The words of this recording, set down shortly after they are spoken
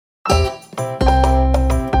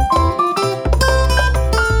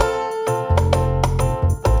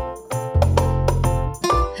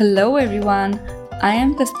Hello everyone, I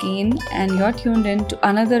am Taskeen and you're tuned in to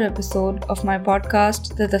another episode of my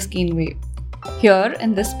podcast, The Taskeen Way. Here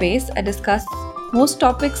in this space, I discuss most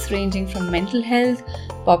topics ranging from mental health,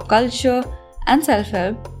 pop culture and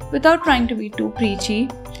self-help without trying to be too preachy.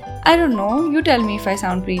 I don't know, you tell me if I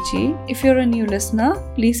sound preachy. If you're a new listener,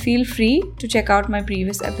 please feel free to check out my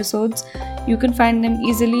previous episodes. You can find them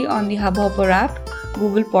easily on the Hubhopper app,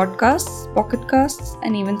 Google Podcasts, Pocket Casts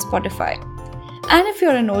and even Spotify. And if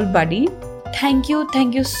you're an old buddy, thank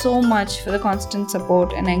you so much for the constant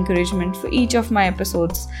support and encouragement for each of my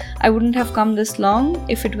episodes. I wouldn't have come this long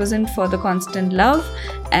if it wasn't for the constant love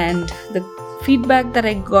and the feedback that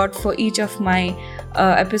I got for each of my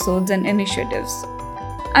episodes and initiatives.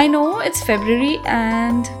 I know it's February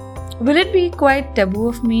and will it be quite taboo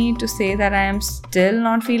of me to say that I am still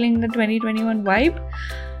not feeling the 2021 vibe?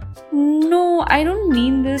 No, I don't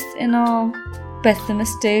mean this in a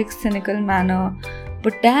pessimistic, cynical manner.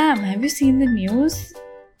 But damn, have you seen the news?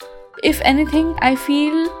 If anything, I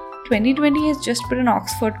feel 2020 has just put an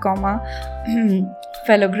Oxford comma.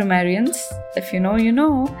 Fellow grammarians, if you know, you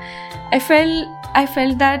know. I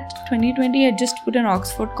felt that 2020 had just put an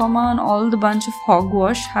Oxford comma on all the bunch of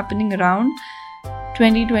hogwash happening around.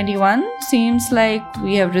 2021 seems like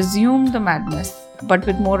we have resumed the madness, but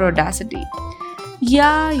with more audacity.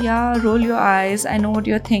 Yeah, roll your eyes. I know what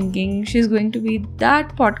you're thinking. She's going to be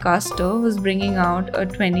that podcaster who's bringing out a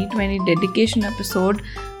 2020 dedication episode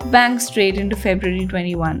bang straight into February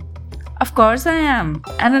 21. Of course I am.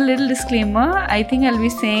 And a little disclaimer, I think I'll be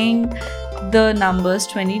saying the numbers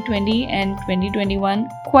 2020 and 2021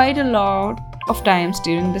 quite a lot of times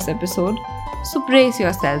during this episode. So brace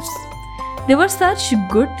yourselves. There were such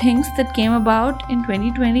good things that came about in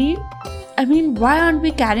 2020. I mean, why aren't we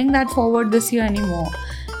carrying that forward this year anymore?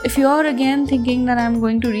 If you're again thinking that I'm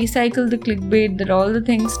going to recycle the clickbait that all the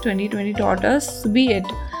things 2020 taught us, so be it.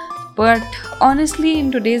 But honestly,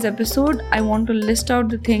 in today's episode, I want to list out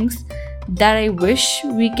the things that I wish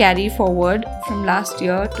we carry forward from last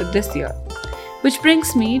year to this year. Which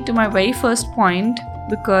brings me to my very first point,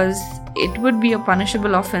 because it would be a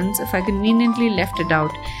punishable offense if I conveniently left it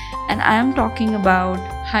out. And I am talking about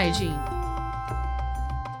hygiene.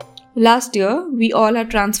 Last year, we all had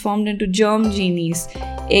transformed into germ genies,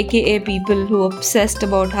 aka people who obsessed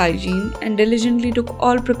about hygiene and diligently took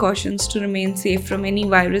all precautions to remain safe from any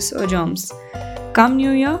virus or germs. Come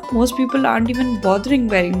New Year, most people aren't even bothering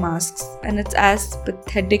wearing masks, and it's as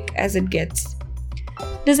pathetic as it gets.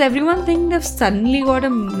 Does everyone think they've suddenly got a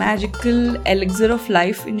magical elixir of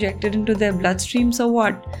life injected into their bloodstreams or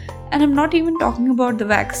what? And I'm not even talking about the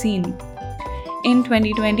vaccine. In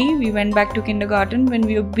 2020, we went back to kindergarten when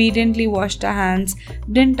we obediently washed our hands,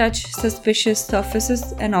 didn't touch suspicious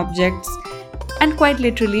surfaces and objects, and quite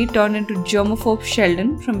literally turned into germaphobe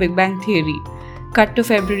Sheldon from Big Bang Theory. Cut to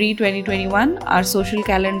February 2021, our social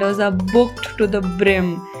calendars are booked to the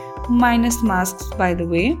brim, minus masks by the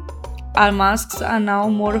way. Our masks are now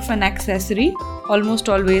more of an accessory, almost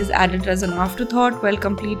always added as an afterthought while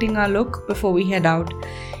completing our look before we head out.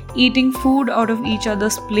 Eating food out of each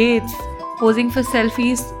other's plates, posing for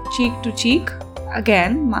selfies cheek to cheek,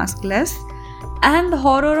 again maskless, and the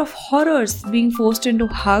horror of horrors being forced into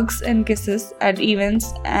hugs and kisses at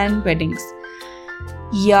events and weddings.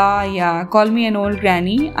 Yeah, call me an old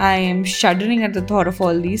granny. I am shuddering at the thought of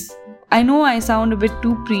all these. I know I sound a bit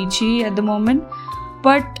too preachy at the moment,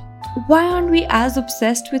 but why aren't we as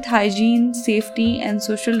obsessed with hygiene, safety, and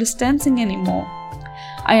social distancing anymore?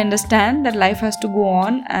 I understand that life has to go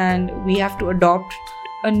on and we have to adopt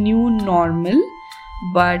a new normal,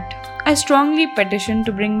 but I strongly petition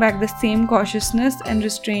to bring back the same cautiousness and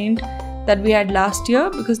restraint that we had last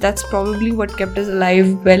year, because that's probably what kept us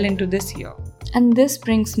alive well into this year. And this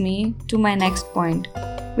brings me to my next point,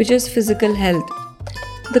 which is physical health.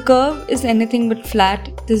 The curve is anything but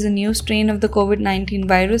flat. There's a new strain of the COVID-19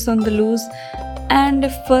 virus on the loose, and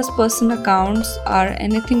if first-person accounts are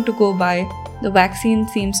anything to go by, the vaccine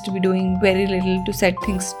seems to be doing very little to set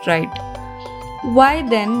things right. Why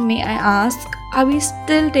then, may I ask, are we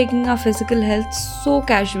still taking our physical health so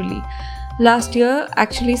casually? Last year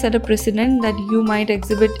actually set a precedent that you might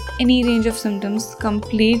exhibit any range of symptoms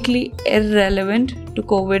completely irrelevant to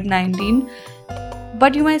COVID-19,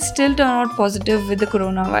 but you might still turn out positive with the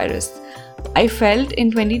coronavirus. I felt in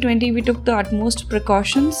 2020 we took the utmost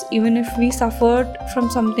precautions even if we suffered from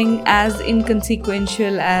something as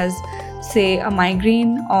inconsequential as, say, a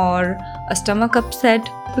migraine or a stomach upset,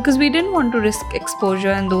 because we didn't want to risk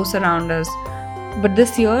exposure and those around us. But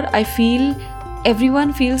this year, I feel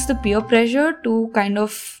everyone feels the peer pressure to kind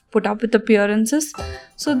of put up with appearances.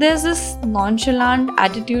 So there's this nonchalant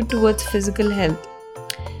attitude towards physical health.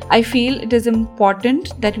 I feel it is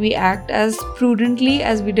important that we act as prudently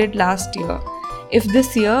as we did last year. If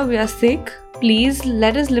this year we are sick, please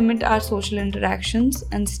let us limit our social interactions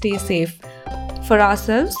and stay safe for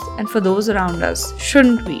ourselves and for those around us,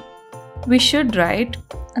 shouldn't we? We should, right?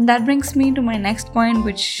 And that brings me to my next point,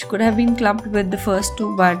 which could have been clubbed with the first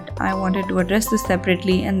two, but I wanted to address this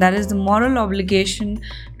separately, and that is the moral obligation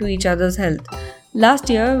to each other's health. Last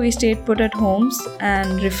year, we stayed put at homes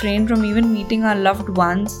and refrained from even meeting our loved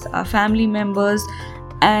ones, our family members,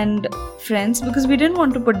 and friends because we didn't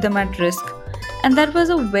want to put them at risk. And that was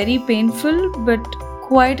a very painful but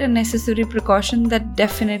quite a necessary precaution that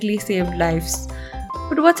definitely saved lives.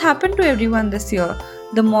 But what's happened to everyone this year?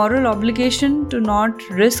 The moral obligation to not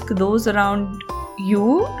risk those around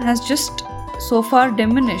you has just so far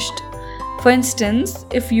diminished. For instance,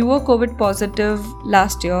 if you were COVID positive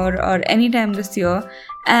last year or any time this year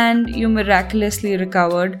and you miraculously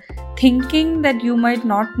recovered, thinking that you might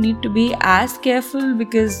not need to be as careful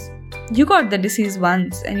because you got the disease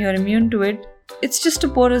once and you're immune to it, it's just a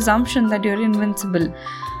poor assumption that you're invincible.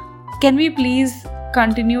 Can we please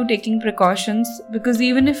continue taking precautions? Because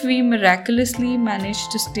even if we miraculously manage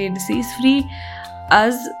to stay disease-free,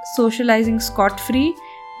 us socializing scot-free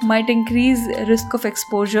might increase risk of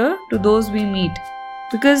exposure to those we meet.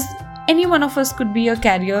 Because any one of us could be a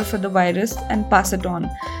carrier for the virus and pass it on.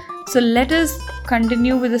 So let us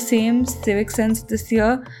continue with the same civic sense this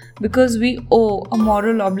year because we owe a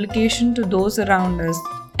moral obligation to those around us,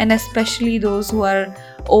 and especially those who are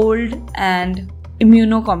old and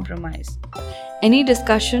immunocompromised. Any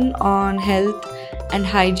discussion on health and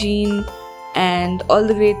hygiene and all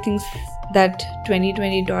the great things that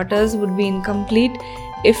 2020 taught us would be incomplete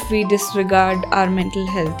if we disregard our mental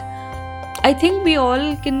health. I think we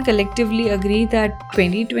all can collectively agree that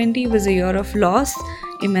 2020 was a year of loss,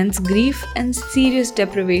 immense grief, and serious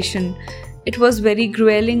deprivation. It was very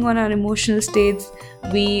grueling on our emotional states.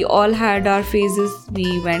 We all had our phases.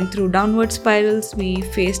 We went through downward spirals. We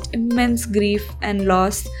faced immense grief and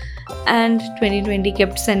loss. And 2020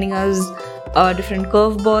 kept sending us different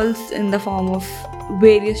curveballs in the form of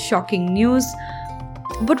various shocking news.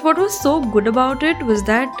 But what was so good about it was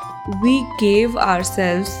that we gave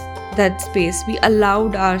ourselves that space. We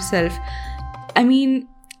allowed ourselves,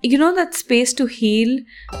 that space to heal,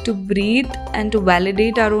 to breathe, and to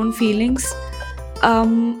validate our own feelings.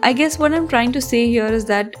 I guess what I'm trying to say here is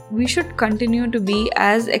that we should continue to be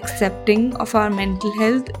as accepting of our mental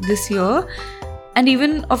health this year and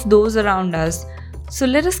even of those around us. So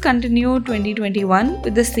let us continue 2021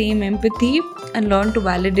 with the same empathy and learn to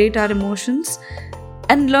validate our emotions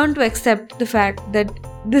and learn to accept the fact that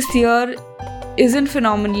this year isn't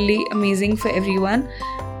phenomenally amazing for everyone,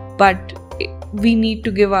 but we need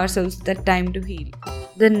to give ourselves that time to heal.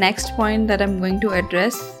 The next point that I'm going to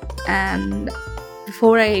address, and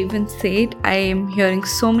before I even say it, I am hearing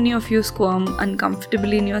so many of you squirm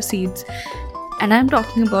uncomfortably in your seats, and I'm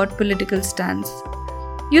talking about political stance.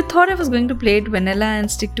 You thought I was going to play it vanilla and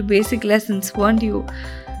stick to basic lessons, weren't you?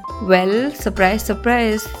 Well, surprise,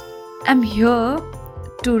 surprise, I'm here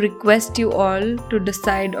to request you all to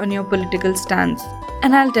decide on your political stance,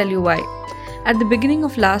 and I'll tell you why. At the beginning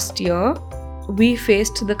of last year, we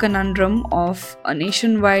faced the conundrum of a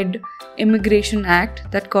nationwide immigration act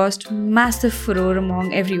that caused massive furore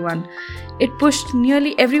among everyone. It pushed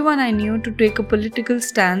nearly everyone I knew to take a political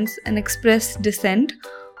stance and express dissent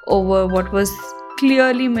over what was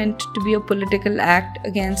clearly meant to be a political act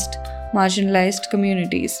against marginalized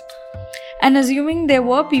communities. And assuming there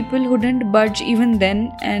were people who didn't budge even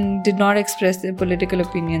then and did not express their political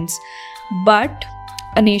opinions. But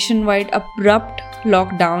a nationwide abrupt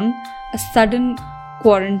lockdown, a sudden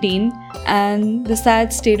quarantine, and the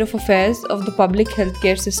sad state of affairs of the public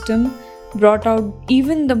healthcare system brought out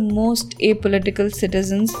even the most apolitical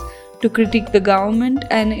citizens to critique the government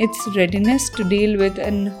and its readiness to deal with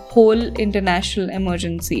a whole international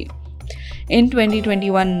emergency. In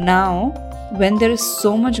 2021 now, when there is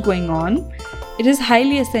so much going on, it is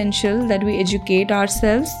highly essential that we educate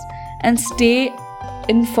ourselves and stay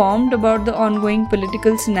informed about the ongoing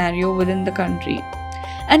political scenario within the country.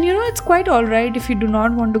 And it's quite alright if you do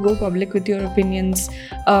not want to go public with your opinions.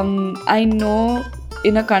 I know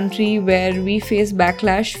in a country where we face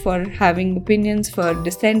backlash for having opinions, for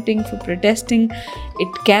dissenting, for protesting,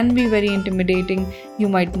 it can be very intimidating. You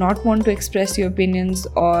might not want to express your opinions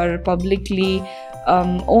or publicly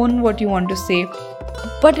own what you want to say.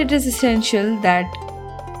 But it is essential that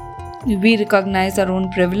we recognize our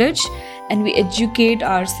own privilege and we educate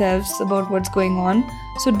ourselves about what's going on.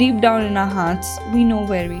 So deep down in our hearts, we know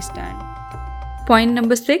where we stand. Point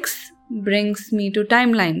number 6 brings me to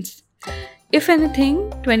timelines. If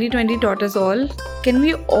anything, 2020 taught us all, can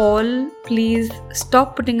we all please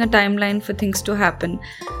stop putting a timeline for things to happen?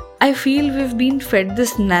 I feel we've been fed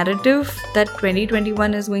this narrative that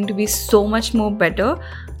 2021 is going to be so much more better,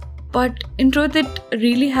 but in truth, it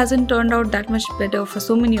really hasn't turned out that much better for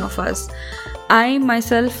so many of us. I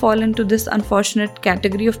myself fall into this unfortunate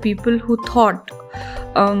category of people who thought,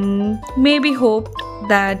 maybe hoped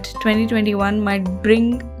that 2021 might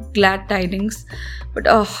bring glad tidings, but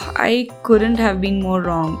I couldn't have been more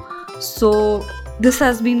wrong. So this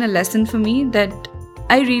has been a lesson for me that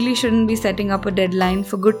I really shouldn't be setting up a deadline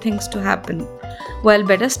for good things to happen. While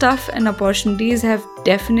better stuff and opportunities have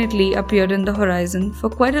definitely appeared in the horizon for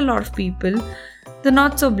quite a lot of people, the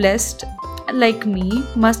not so blessed like me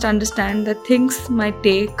must understand that things might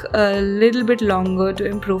take a little bit longer to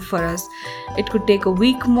improve for us. It could take a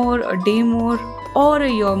week more, a day more, or a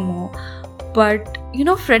year more. But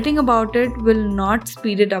fretting about it will not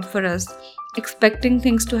speed it up for us. Expecting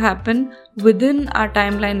things to happen within our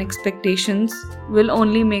timeline expectations will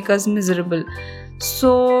only make us miserable.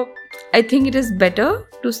 So I think it is better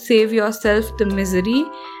to save yourself the misery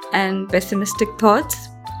and pessimistic thoughts.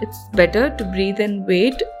 It's better to breathe and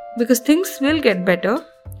wait, because things will get better,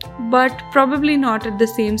 but probably not at the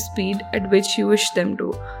same speed at which you wish them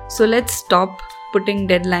to. So let's stop putting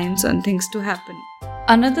deadlines on things to happen.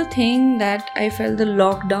 Another thing that I felt the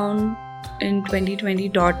lockdown in 2020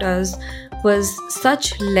 taught us was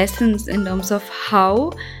such lessons in terms of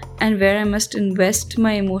how and where I must invest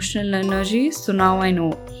my emotional energy. So now I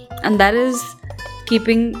know. And that is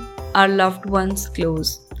keeping our loved ones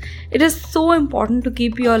close. It is so important to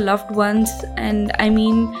keep your loved ones, and I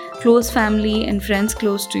mean close family and friends,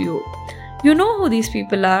 close to you. You know who these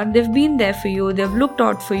people are. They've been there for you. They've looked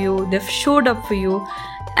out for you. They've showed up for you.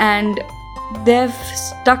 And they've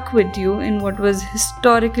stuck with you in what was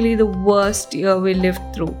historically the worst year we lived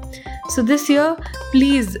through. So this year,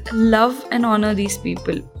 please love and honor these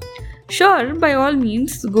people. Sure, by all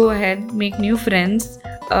means, go ahead, make new friends,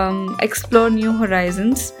 explore new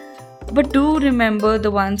horizons, but do remember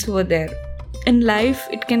the ones who were there. In life,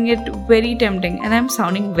 it can get very tempting, and I'm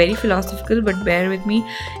sounding very philosophical, but bear with me.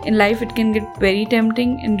 In life, it can get very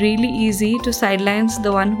tempting and really easy to sideline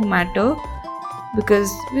the one who matter,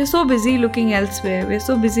 because we're so busy looking elsewhere, we're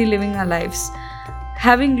so busy living our lives.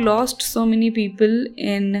 Having lost so many people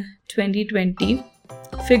in 2020,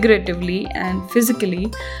 figuratively and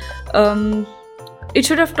physically, it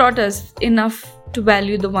should have taught us enough to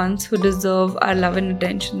value the ones who deserve our love and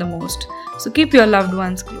attention the most. So keep your loved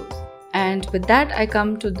ones close. And with that, I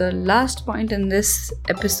come to the last point in this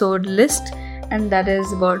episode list, and that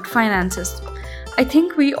is about finances. I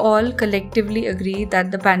think we all collectively agree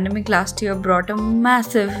that the pandemic last year brought a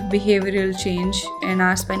massive behavioral change in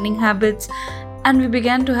our spending habits, and we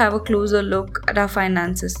began to have a closer look at our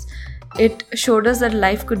finances. It showed us that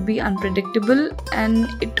life could be unpredictable, and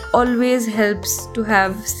it always helps to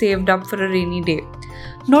have saved up for a rainy day.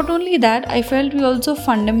 Not only that, I felt we also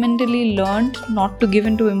fundamentally learned not to give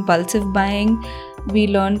into impulsive buying. We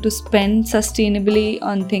learned to spend sustainably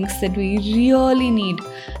on things that we really need,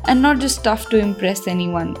 and not just stuff to impress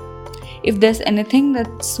anyone. If there's anything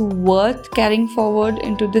that's worth carrying forward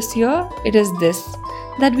into this year, it is this: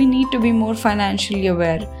 that we need to be more financially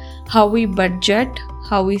aware. How we budget,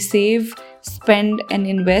 how we save, spend and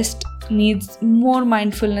invest needs more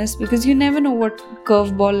mindfulness, because you never know what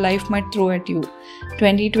curveball life might throw at you.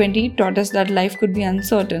 2020 taught us that life could be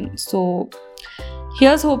uncertain. So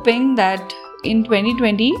here's hoping that in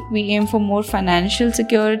 2020 we aim for more financial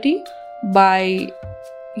security by,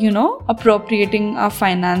 appropriating our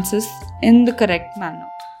finances in the correct manner.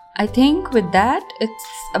 I think with that, it's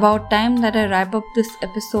about time that I wrap up this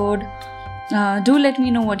episode. Do let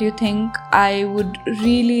me know what you think. I would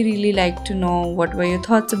really like to know what were your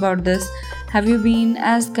thoughts about this. Have you been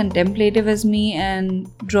as contemplative as me and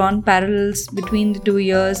drawn parallels between the 2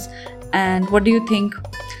 years? And what do you think?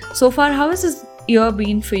 So far, how has this year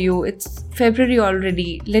been for you? It's February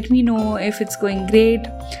already. Let me know if it's going great.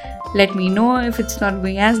 Let me know if it's not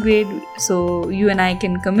going as great, so you and I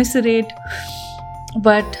can commiserate.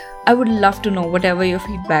 But I would love to know whatever your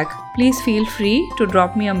feedback. Please feel free to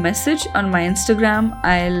drop me a message on my Instagram.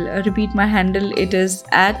 I'll repeat my handle. It is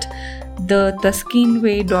at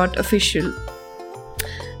thetaskinway.official.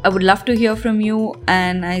 I would love to hear from you,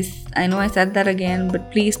 and I know I said that again,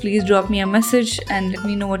 but please drop me a message and let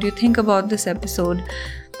me know what you think about this episode.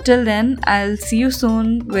 Till then, I'll see you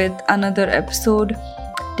soon with another episode.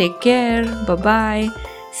 Take care. Bye-bye.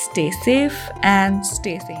 Stay safe and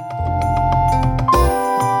stay sane.